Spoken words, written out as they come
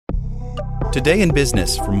Today in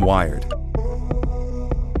Business from Wired.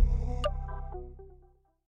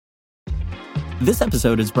 This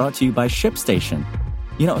episode is brought to you by ShipStation.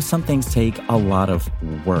 You know, some things take a lot of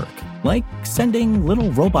work, like sending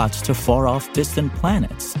little robots to far-off distant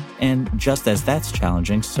planets. And just as that's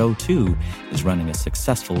challenging, so too is running a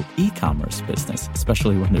successful e-commerce business,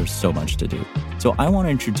 especially when there's so much to do. So I want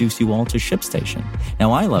to introduce you all to ShipStation.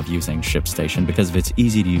 Now, I love using ShipStation because of its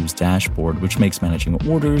easy-to-use dashboard, which makes managing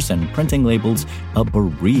orders and printing labels a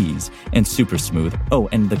breeze and super smooth. Oh,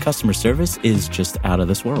 and the customer service is just out of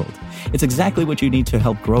this world. It's exactly what you need to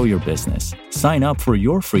help grow your business. Sign up for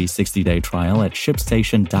your free 60-day trial at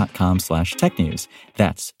shipstation.com/technews.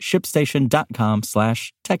 That's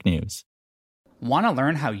shipstation.com/technews. Want to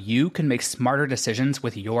learn how you can make smarter decisions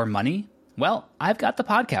with your money? Well, I've got the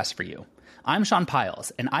podcast for you. I'm Sean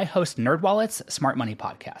Piles, and I host NerdWallet's Smart Money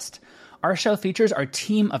Podcast. Our show features our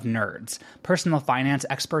team of nerds, personal finance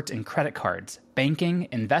experts in credit cards, banking,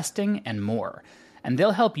 investing, and more. And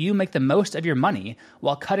they'll help you make the most of your money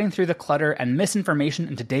while cutting through the clutter and misinformation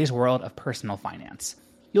in today's world of personal finance.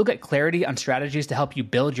 You'll get clarity on strategies to help you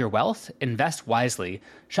build your wealth, invest wisely,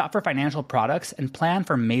 shop for financial products, and plan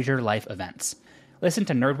for major life events. Listen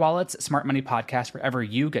to NerdWallet's Smart Money Podcast wherever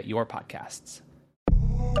you get your podcasts.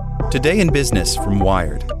 Today in Business from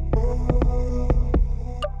Wired.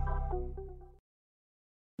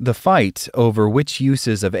 The fight over which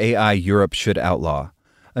uses of AI Europe should outlaw.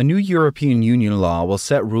 A new European Union law will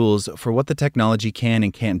set rules for what the technology can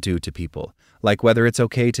and can't do to people, like whether it's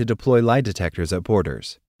okay to deploy lie detectors at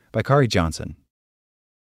borders. By Kari Johnson.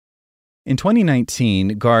 In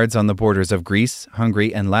 2019, guards on the borders of Greece,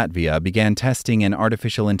 Hungary, and Latvia began testing an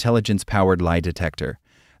artificial intelligence-powered lie detector.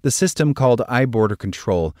 The system, called iBorder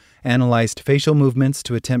Control, analyzed facial movements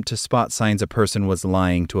to attempt to spot signs a person was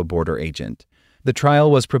lying to a border agent. The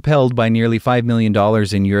trial was propelled by nearly $5 million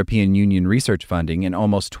in European Union research funding and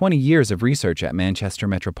almost 20 years of research at Manchester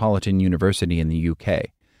Metropolitan University in the UK.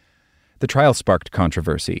 The trial sparked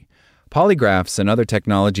controversy. Polygraphs and other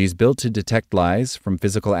technologies built to detect lies from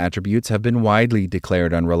physical attributes have been widely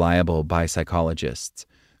declared unreliable by psychologists.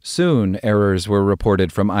 Soon, errors were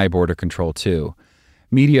reported from iBorder Control too.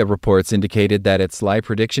 Media reports indicated that its lie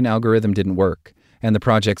prediction algorithm didn't work, and the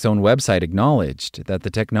project's own website acknowledged that the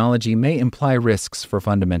technology may imply risks for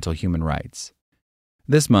fundamental human rights.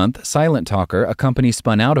 This month, Silent Talker, a company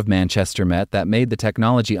spun out of Manchester Met that made the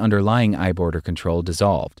technology underlying iBorder Control,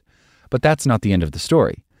 dissolved. But that's not the end of the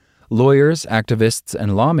story. Lawyers, activists,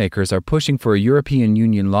 and lawmakers are pushing for a European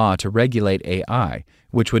Union law to regulate AI,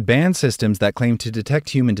 which would ban systems that claim to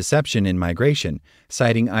detect human deception in migration,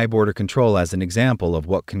 citing iBorder Control as an example of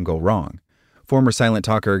what can go wrong. Former Silent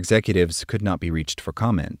Talker executives could not be reached for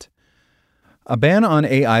comment. A ban on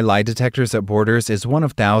AI lie detectors at borders is one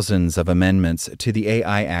of thousands of amendments to the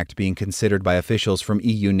AI Act being considered by officials from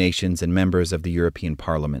EU nations and members of the European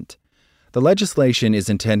Parliament. The legislation is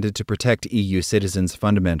intended to protect EU citizens'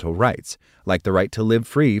 fundamental rights, like the right to live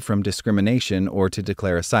free from discrimination or to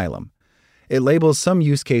declare asylum. It labels some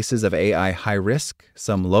use cases of AI high risk,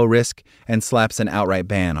 some low risk, and slaps an outright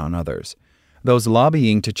ban on others. Those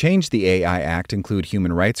lobbying to change the AI Act include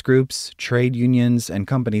human rights groups, trade unions, and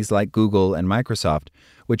companies like Google and Microsoft,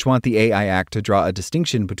 which want the AI Act to draw a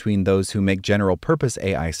distinction between those who make general-purpose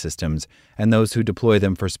AI systems and those who deploy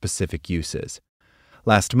them for specific uses.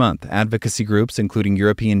 Last month, advocacy groups including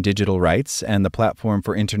European Digital Rights and the Platform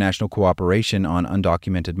for International Cooperation on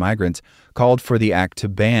Undocumented Migrants called for the act to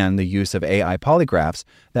ban the use of AI polygraphs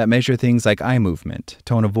that measure things like eye movement,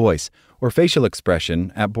 tone of voice, or facial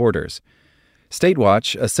expression at borders.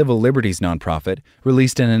 Statewatch, a civil liberties nonprofit,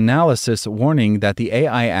 released an analysis warning that the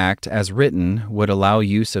AI Act, as written, would allow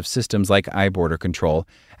use of systems like iBorder Control,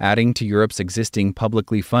 adding to Europe's existing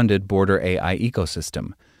publicly funded border AI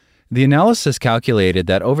ecosystem. The analysis calculated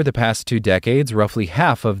that over the past 2 decades, roughly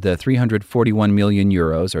half of the €341 million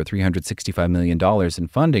or $365 million in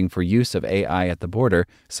funding for use of AI at the border,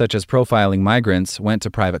 such as profiling migrants, went to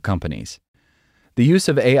private companies. The use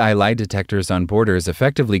of AI lie detectors on borders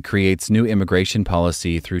effectively creates new immigration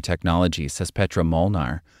policy through technology, says Petra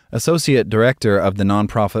Molnar, associate director of the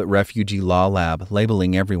nonprofit Refugee Law Lab,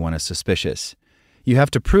 labeling everyone as suspicious. You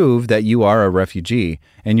have to prove that you are a refugee,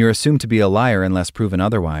 and you're assumed to be a liar unless proven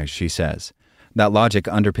otherwise, she says. That logic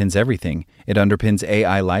underpins everything. It underpins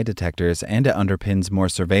AI lie detectors, and it underpins more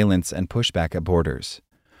surveillance and pushback at borders.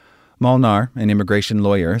 Molnar, an immigration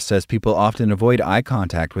lawyer, says people often avoid eye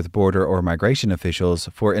contact with border or migration officials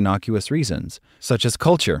for innocuous reasons, such as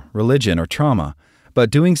culture, religion, or trauma,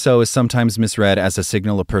 but doing so is sometimes misread as a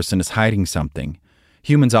signal a person is hiding something.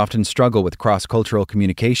 Humans often struggle with cross-cultural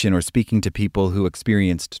communication or speaking to people who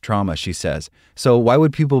experienced trauma, she says. So why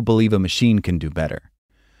would people believe a machine can do better?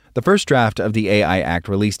 The first draft of the AI Act,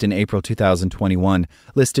 released in April 2021,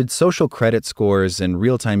 listed social credit scores and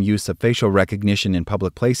real-time use of facial recognition in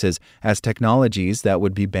public places as technologies that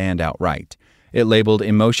would be banned outright. It labeled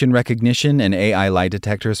emotion recognition and AI lie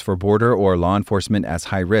detectors for border or law enforcement as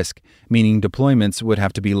high risk, meaning deployments would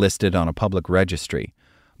have to be listed on a public registry.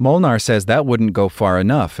 Molnar says that wouldn't go far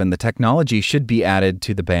enough, and the technology should be added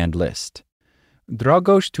to the banned list.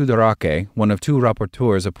 Dragos Tudorake, one of two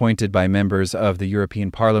rapporteurs appointed by members of the European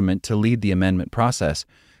Parliament to lead the amendment process,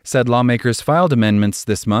 said lawmakers filed amendments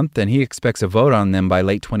this month and he expects a vote on them by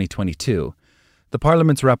late 2022. The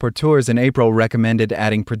Parliament's rapporteurs in April recommended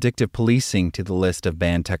adding predictive policing to the list of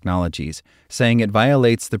banned technologies, saying it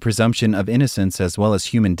violates the presumption of innocence as well as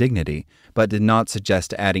human dignity, but did not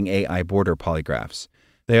suggest adding AI border polygraphs.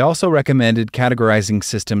 They also recommended categorizing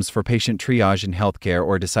systems for patient triage in healthcare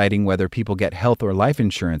or deciding whether people get health or life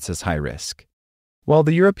insurance as high risk. While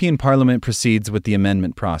the European Parliament proceeds with the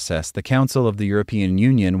amendment process, the Council of the European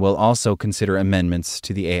Union will also consider amendments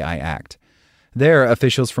to the AI Act. There,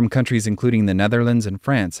 officials from countries including the Netherlands and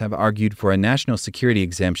France have argued for a national security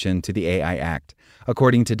exemption to the AI Act,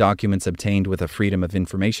 according to documents obtained with a Freedom of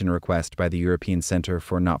Information request by the European Center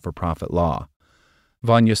for Not-for-Profit Law.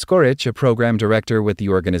 Vanja Skoric, a program director with the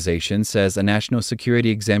organization, says a national security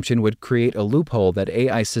exemption would create a loophole that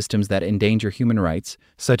AI systems that endanger human rights,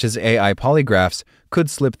 such as AI polygraphs, could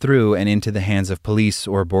slip through and into the hands of police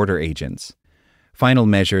or border agents. Final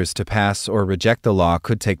measures to pass or reject the law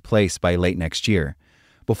could take place by late next year.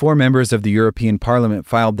 Before members of the European Parliament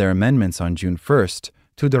filed their amendments on June 1st,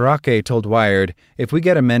 Tudorake told Wired, "If we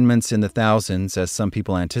get amendments in the thousands, as some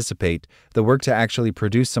people anticipate, the work to actually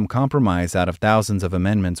produce some compromise out of thousands of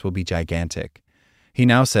amendments will be gigantic." He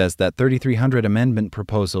now says that 3,300 amendment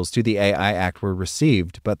proposals to the AI Act were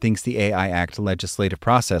received, but thinks the AI Act legislative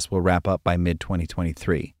process will wrap up by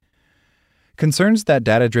mid-2023. Concerns that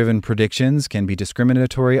data-driven predictions can be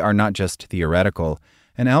discriminatory are not just theoretical.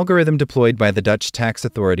 An algorithm deployed by the Dutch tax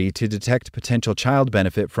authority to detect potential child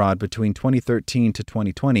benefit fraud between 2013 to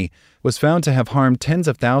 2020 was found to have harmed tens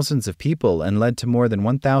of thousands of people and led to more than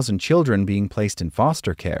 1,000 children being placed in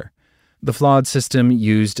foster care. The flawed system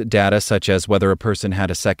used data such as whether a person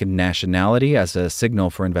had a second nationality as a signal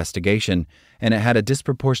for investigation, and it had a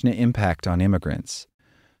disproportionate impact on immigrants.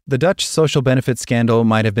 The Dutch social benefit scandal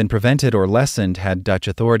might have been prevented or lessened had Dutch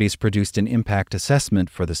authorities produced an impact assessment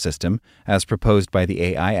for the system, as proposed by the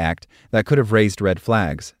AI Act, that could have raised red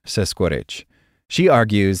flags, says Skoric. She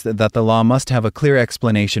argues that the law must have a clear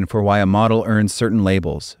explanation for why a model earns certain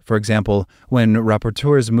labels. For example, when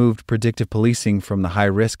rapporteurs moved predictive policing from the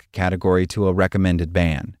high-risk category to a recommended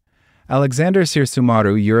ban. Alexander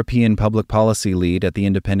Sirsumaru, European public policy lead at the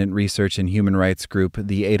independent research and human rights group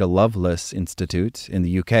the Ada Lovelace Institute in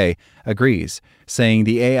the UK, agrees, saying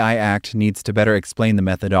the AI Act needs to better explain the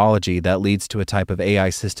methodology that leads to a type of AI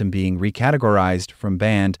system being recategorized from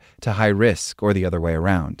banned to high risk or the other way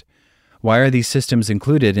around. Why are these systems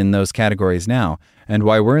included in those categories now, and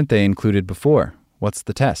why weren't they included before? What's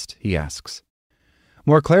the test? He asks.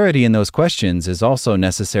 More clarity in those questions is also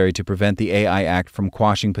necessary to prevent the AI Act from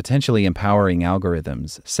quashing potentially empowering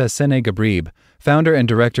algorithms, says Sene Gabrieb, founder and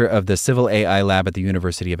director of the Civil AI Lab at the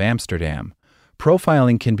University of Amsterdam.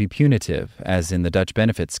 Profiling can be punitive, as in the Dutch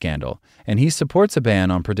benefit scandal, and he supports a ban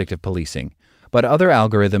on predictive policing. But other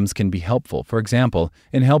algorithms can be helpful, for example,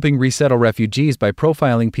 in helping resettle refugees by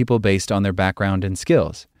profiling people based on their background and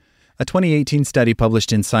skills. A 2018 study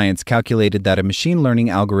published in Science calculated that a machine learning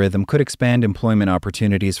algorithm could expand employment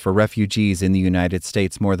opportunities for refugees in the United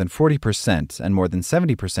States more than 40% and more than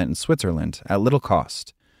 70% in Switzerland at little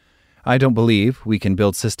cost. I don't believe we can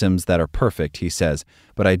build systems that are perfect, he says,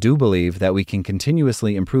 but I do believe that we can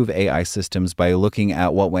continuously improve AI systems by looking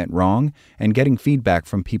at what went wrong and getting feedback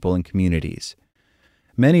from people and communities.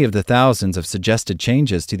 Many of the thousands of suggested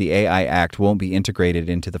changes to the AI Act won't be integrated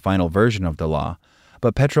into the final version of the law,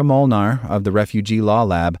 but Petra Molnar of the Refugee Law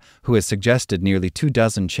Lab, who has suggested nearly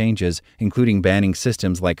 24 changes, including banning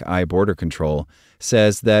systems like border control,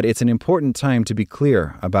 says that it's an important time to be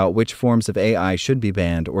clear about which forms of AI should be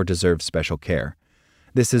banned or deserve special care.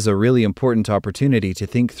 This is a really important opportunity to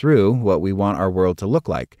think through what we want our world to look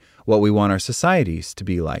like, what we want our societies to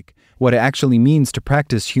be like, what it actually means to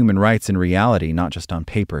practice human rights in reality, not just on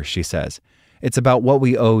paper, she says. It's about what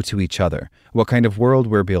we owe to each other, what kind of world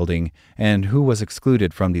we're building, and who was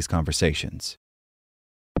excluded from these conversations.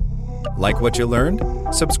 Like what you learned?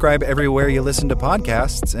 Subscribe everywhere you listen to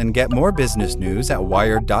podcasts and get more business news at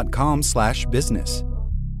wired.com/business.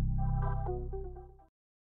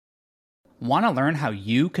 Want to learn how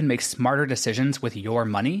you can make smarter decisions with your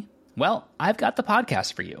money? Well, I've got the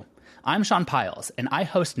podcast for you. I'm Sean Piles, and I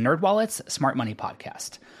host NerdWallet's Smart Money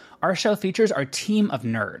Podcast. Our show features our team of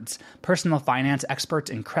nerds, personal finance experts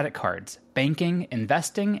in credit cards, banking,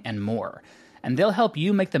 investing, and more. And they'll help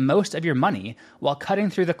you make the most of your money while cutting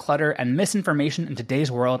through the clutter and misinformation in today's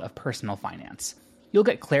world of personal finance. You'll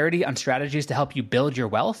get clarity on strategies to help you build your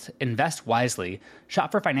wealth, invest wisely, shop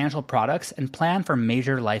for financial products, and plan for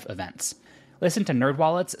major life events. Listen to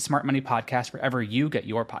NerdWallet's Smart Money Podcast wherever you get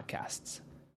your podcasts.